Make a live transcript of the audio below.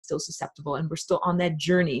still susceptible, and we're still on that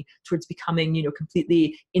journey towards becoming, you know,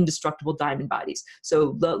 completely indestructible diamond bodies.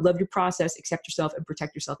 So love your process, accept yourself, and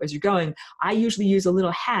protect yourself as you're going. I usually use a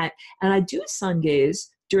little hat, and I do sun gaze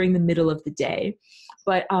during the middle of the day.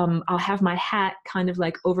 But I'll have my hat kind of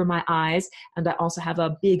like over my eyes, and I also have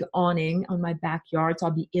a big awning on my backyard. So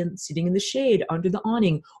I'll be sitting in the shade under the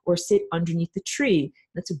awning or sit underneath the tree.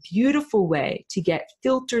 That's a beautiful way to get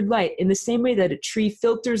filtered light. In the same way that a tree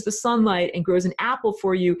filters the sunlight and grows an apple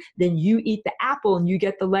for you, then you eat the apple and you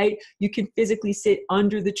get the light. You can physically sit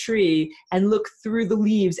under the tree and look through the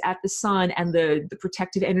leaves at the sun and the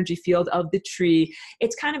protective energy field of the tree.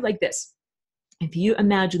 It's kind of like this. If you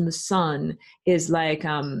imagine the sun is like,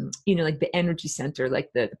 you know, like the energy center, like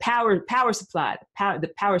the power supply,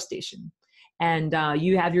 the power station, and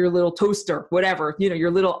you have your little toaster, whatever, you know, your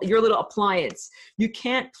little appliance. You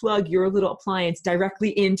can't plug your little appliance directly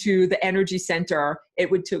into the energy center. It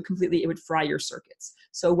would fry your circuits.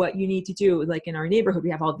 So what you need to do, like in our neighborhood, we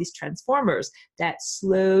have all these transformers that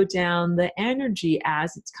slow down the energy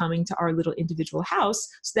as it's coming to our little individual house,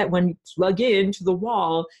 so that when you plug into the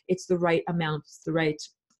wall, it's the right amount, it's the right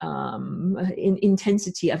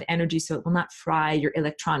intensity of energy, so it will not fry your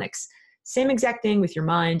electronics. Same exact thing with your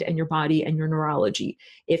mind and your body and your neurology.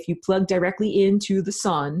 If you plug directly into the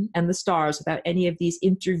sun and the stars without any of these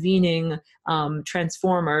intervening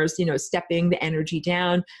transformers, you know, stepping the energy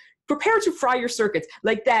down, prepare to fry your circuits.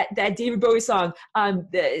 Like that David Bowie song,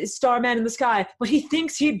 the Starman in the Sky, but he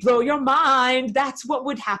thinks he'd blow your mind. That's what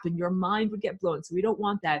would happen. Your mind would get blown. So we don't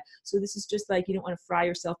want that. So this is just like, you don't want to fry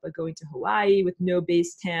yourself by going to Hawaii with no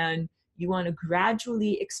base tan. You want to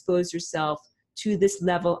gradually expose yourself to this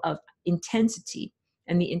level of intensity.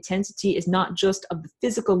 And the intensity is not just of the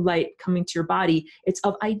physical light coming to your body, it's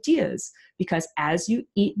of ideas. Because as you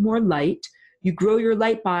eat more light, you grow your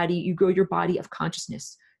light body, you grow your body of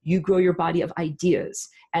consciousness, you grow your body of ideas.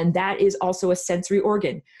 And that is also a sensory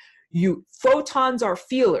organ. Photons are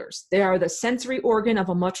feelers. They are the sensory organ of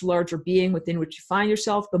a much larger being within which you find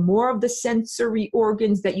yourself. The more of the sensory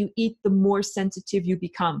organs that you eat, the more sensitive you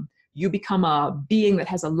become. You become a being that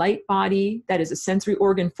has a light body, that is a sensory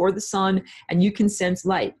organ for the sun, and you can sense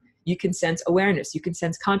light. You can sense awareness. You can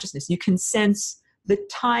sense consciousness. You can sense the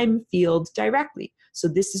time field directly. So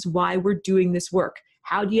this is why we're doing this work.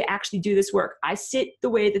 How do you actually do this work? I sit the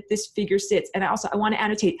way that this figure sits. And I want to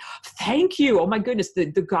annotate, thank you. Oh my goodness, the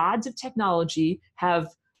gods of technology have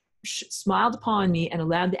smiled upon me and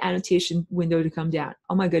allowed the annotation window to come down.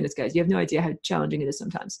 Oh my goodness, guys, you have no idea how challenging it is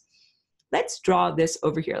sometimes. Let's draw this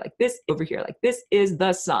over here, like this, over here, like this is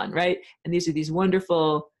the sun, right? And these are these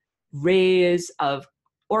wonderful rays of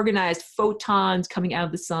organized photons coming out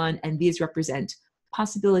of the sun, and these represent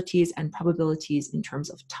possibilities and probabilities in terms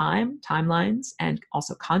of time, timelines, and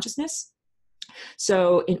also consciousness.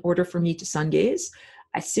 So in order for me to sun gaze,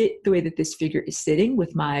 I sit the way that this figure is sitting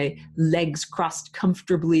with my legs crossed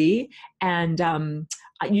comfortably, and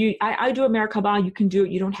I do a Merkaba. You can do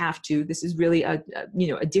it. You don't have to. This is really a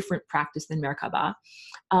different practice than Merkaba.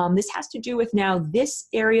 This has to do with now this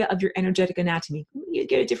area of your energetic anatomy. You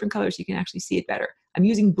get a different color so you can actually see it better. I'm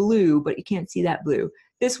using blue, but you can't see that blue.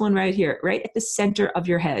 This one right here, right at the center of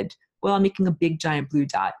your head. Well, I'm making a big giant blue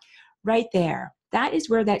dot right there. That is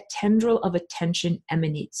where that tendril of attention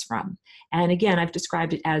emanates from. And again, I've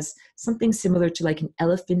described it as something similar to like an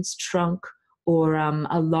elephant's trunk, or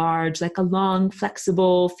a long,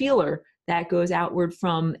 flexible feeler that goes outward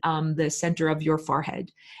from the center of your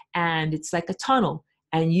forehead. And it's like a tunnel.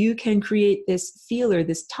 And you can create this feeler,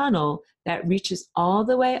 this tunnel that reaches all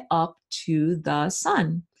the way up to the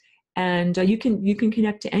sun. And you can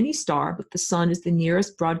connect to any star, but the sun is the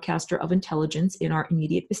nearest broadcaster of intelligence in our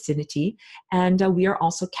immediate vicinity. And we are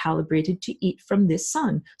also calibrated to eat from this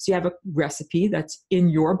sun. So you have a recipe that's in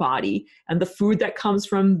your body, and the food that comes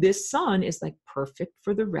from this sun is like perfect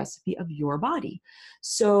for the recipe of your body.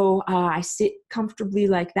 So I sit comfortably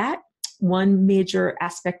like that. One major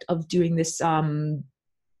aspect of doing this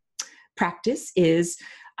practice is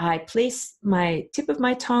I place my tip of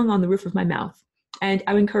my tongue on the roof of my mouth. And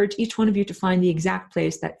I would encourage each one of you to find the exact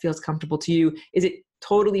place that feels comfortable to you. Is it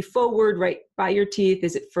totally forward, right by your teeth?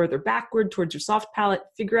 Is it further backward towards your soft palate?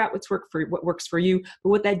 Figure out what works for you. But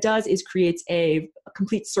what that does is creates a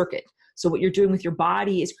complete circuit. So what you're doing with your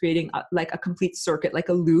body is creating like a complete circuit, like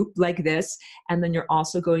a loop like this. And then you're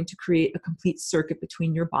also going to create a complete circuit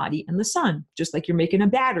between your body and the sun, just like you're making a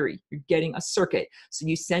battery. You're getting a circuit. So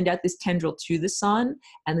you send out this tendril to the sun,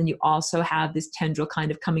 and then you also have this tendril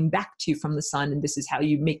kind of coming back to you from the sun. And this is how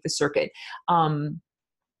you make the circuit.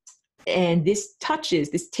 And this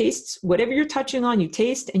tastes, whatever you're touching on, you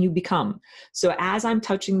taste and you become. So as I'm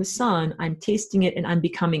touching the sun, I'm tasting it and I'm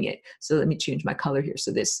becoming it. So let me change my color here.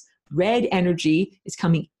 So this red energy is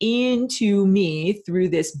coming into me through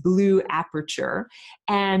this blue aperture.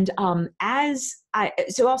 And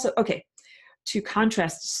to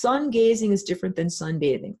contrast, sun gazing is different than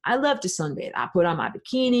sunbathing. I love to sunbathe. I put on my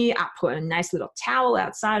bikini, I put a nice little towel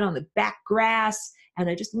outside on the back grass, and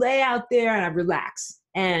I just lay out there and I relax.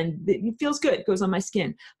 And it feels good. It goes on my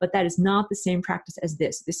skin. But that is not the same practice as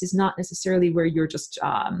this. This is not necessarily where you're just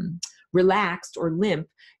relaxed or limp.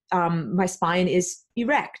 My spine is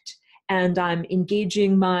erect. And I'm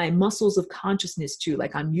engaging my muscles of consciousness too.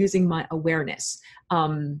 Like I'm using my awareness.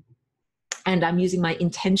 And I'm using my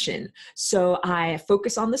intention. So I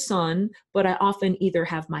focus on the sun, but I often either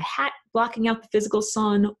have my hat blocking out the physical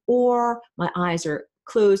sun, or my eyes are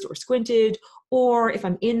closed or squinted, or if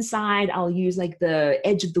I'm inside, I'll use like the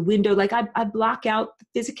edge of the window. Like I block out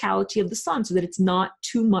the physicality of the sun so that it's not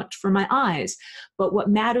too much for my eyes. But what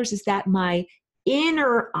matters is that my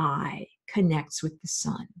inner eye connects with the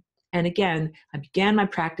sun. And again, I began my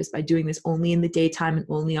practice by doing this only in the daytime and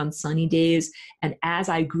only on sunny days. And as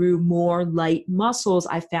I grew more light muscles,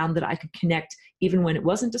 I found that I could connect even when it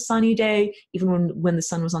wasn't a sunny day, even when the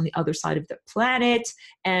sun was on the other side of the planet.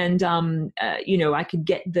 And, I could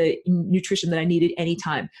get the nutrition that I needed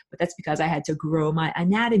anytime. But that's because I had to grow my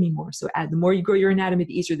anatomy more. So the more you grow your anatomy,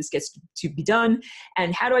 the easier this gets to be done.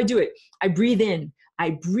 And how do I do it? I breathe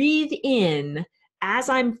in. As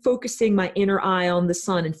I'm focusing my inner eye on the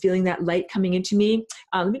sun and feeling that light coming into me.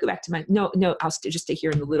 Let me go back to I'll just stay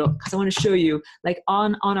here in the little, because I want to show you, like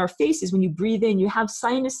on our faces, when you breathe in, you have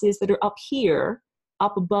sinuses that are up here,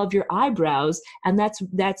 up above your eyebrows, and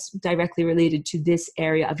that's directly related to this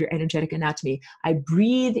area of your energetic anatomy. I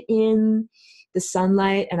breathe in the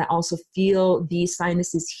sunlight, and I also feel these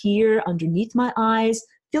sinuses here underneath my eyes,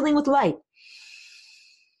 filling with light.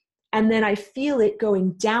 And then I feel it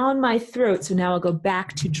going down my throat. So now I'll go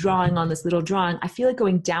back to drawing on this little drawing. I feel it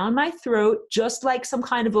going down my throat, just like some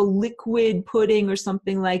kind of a liquid pudding or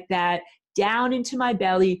something like that, down into my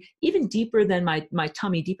belly, even deeper than my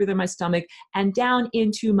tummy, deeper than my stomach, and down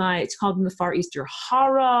into it's called in the Far East, your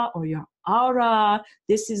hara or your aura.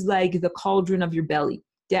 This is like the cauldron of your belly.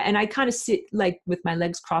 Yeah, and I kind of sit like with my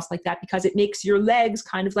legs crossed like that because it makes your legs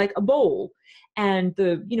kind of like a bowl. And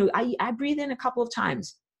I breathe in a couple of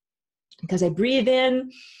times. Because I breathe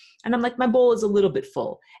in and I'm like, my bowl is a little bit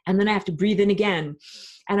full. And then I have to breathe in again.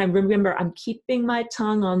 And I remember I'm keeping my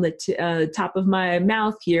tongue on the top of my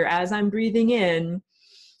mouth here as I'm breathing in.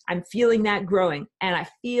 I'm feeling that growing. And I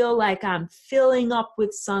feel like I'm filling up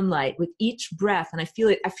with sunlight with each breath. And I feel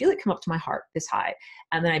it come up to my heart this high.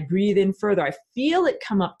 And then I breathe in further. I feel it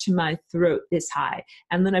come up to my throat this high.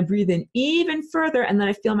 And then I breathe in even further. And then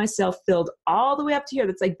I feel myself filled all the way up to here.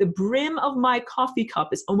 That's like the brim of my coffee cup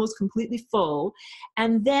is almost completely full.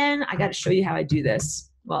 And then I got to show you how I do this.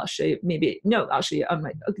 Well, I'll show you I'll show you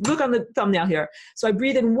look on the thumbnail here. So I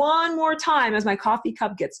breathe in one more time as my coffee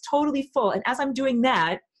cup gets totally full. And as I'm doing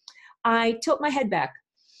that, I tilt my head back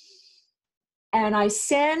and I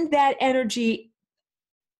send that energy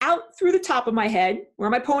out through the top of my head where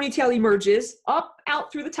my ponytail emerges, up,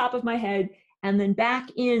 out through the top of my head, and then back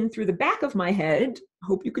in through the back of my head. I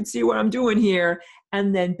hope you can see what I'm doing here.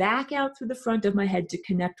 And then back out through the front of my head to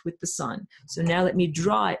connect with the sun. So now let me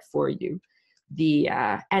draw it for you.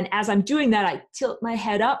 And as I'm doing that, I tilt my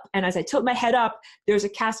head up. And as I tilt my head up, there's a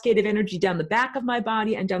cascade of energy down the back of my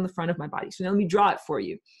body and down the front of my body. So now let me draw it for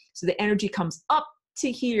you. So the energy comes up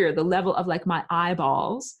to here, the level of like my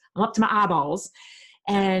eyeballs. I'm up to my eyeballs.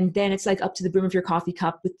 And then it's like up to the brim of your coffee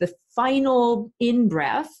cup. With the final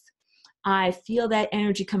in-breath, I feel that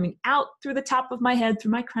energy coming out through the top of my head,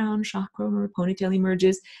 through my crown chakra, where ponytail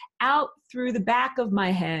emerges, out through the back of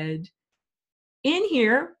my head, in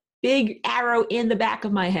here, big arrow in the back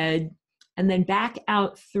of my head, and then back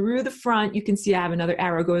out through the front. You can see I have another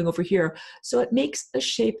arrow going over here. So it makes a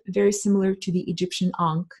shape very similar to the Egyptian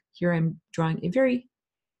Ankh. Here I'm drawing a very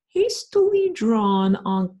hastily drawn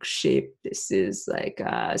Ankh shape. This is like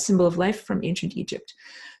a symbol of life from ancient Egypt.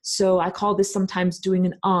 So I call this sometimes doing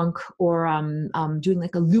an Ankh, or doing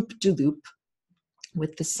like a loop-de-loop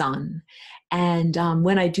with the sun. And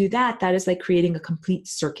when I do that, that is like creating a complete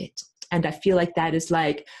circuit. And I feel like that is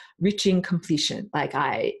like reaching completion. Like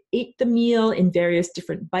I ate the meal in various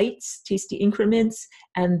different bites, tasty increments,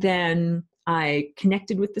 and then I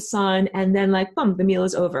connected with the sun, and then like, boom, the meal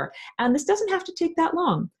is over. And this doesn't have to take that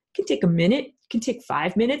long. It can take a minute, it can take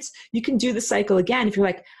 5 minutes. You can do the cycle again if you're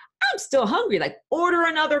like, I'm still hungry. Like, order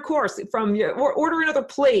another course from your, or order another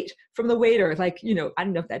plate from the waiter. Like, I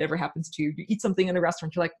don't know if that ever happens to you. You eat something in a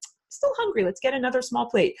restaurant, you're like, still hungry. Let's get another small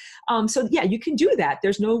plate. So yeah, you can do that.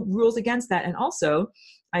 There's no rules against that. And also,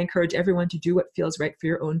 I encourage everyone to do what feels right for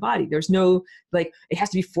your own body. There's no, like, it has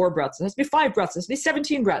to be 4 breaths. It has to be 5 breaths. It has to be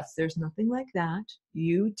 17 breaths. There's nothing like that.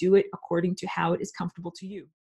 You do it according to how it is comfortable to you.